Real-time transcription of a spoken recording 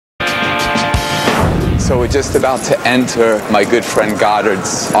So we're just about to enter my good friend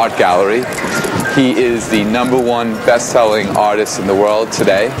Godard's art gallery. He is the #1 best-selling artist in the world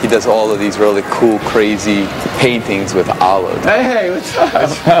today. He does all of these really cool, crazy paintings with olives. Hey, what's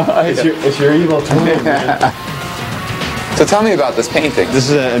up? It's your evil twin, man. So tell me about this painting. This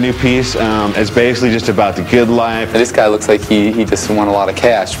is a new piece. It's basically just about the good life. And this guy looks like he just won a lot of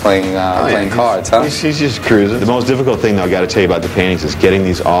cash playing cards, huh? He's just cruising. The most difficult thing, though, I got to tell you about the paintings is getting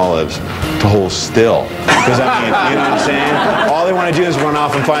these olives to hold still. Because, I mean, you know what I'm saying? All they want to do is run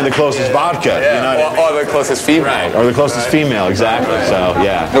off and find the closest vodka. Yeah, you know or the closest female. Right, or the closest female, exactly. So,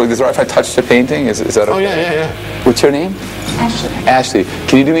 yeah. Is it right if I touch the painting? Is that okay? Oh, yeah. What's your name? Ashley. Ashley,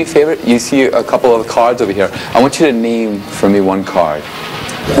 can you do me a favor? You see a couple of cards over here. I want you to name for me one card.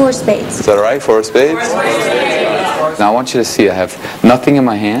 4 spades. Is that all right? 4 spades? Now I want you to see I have nothing in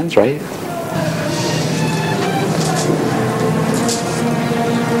my hands, right?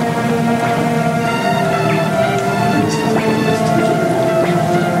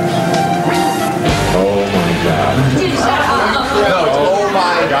 Oh, my God. Oh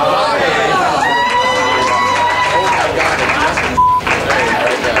my God.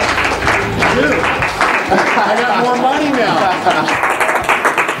 I got more money now.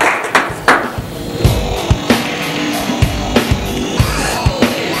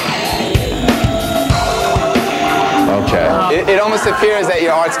 Okay. It almost appears that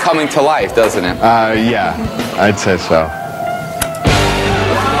your art's coming to life, doesn't it? Yeah, I'd say so.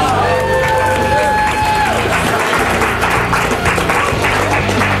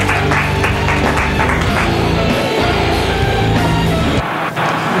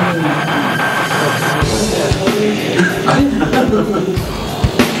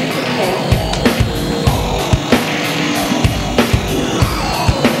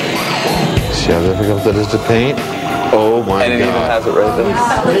 See how difficult it is to paint? Oh my God. And it even has it right there.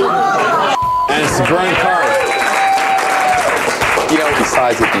 And it's the burnt card. You know,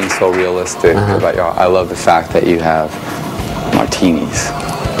 besides it being so realistic about your art, I love the fact that you have martinis.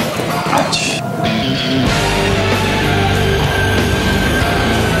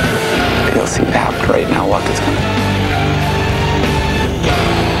 You'll see that right now. Luck is coming.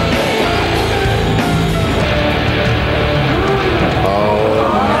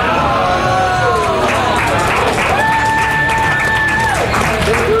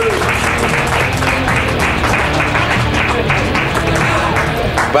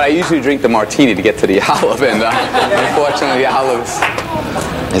 But I usually drink the martini to get to the olive, and unfortunately the olive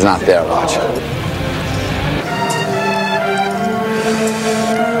is not there. Watch.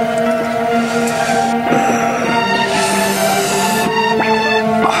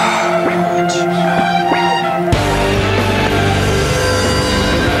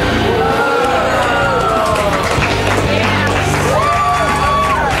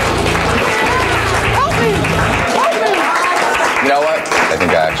 You know what? I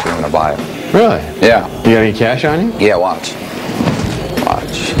think I actually want to buy it. Really? Yeah. You got any cash on you? Yeah, watch.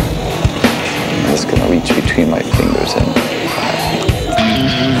 Watch. I'm just going to reach between my fingers and...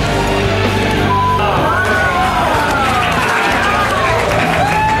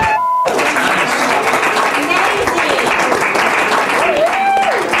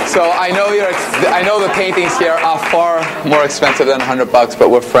 So I know the paintings here are far more expensive than $100, but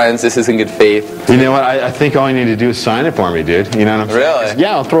we're friends. This is in good faith. You know what? I think all you need to do is sign it for me, dude. You know what I'm saying? Really?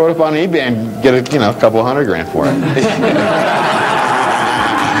 Yeah, I'll throw it up on eBay and get a couple $100,000 for it.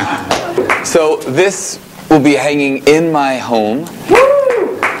 So this will be hanging in my home.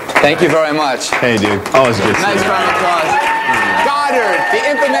 Thank you very much. Hey, dude. Always good. Nice round of applause. Godard, the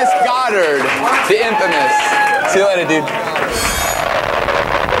infamous Godard, the infamous. See you later, dude.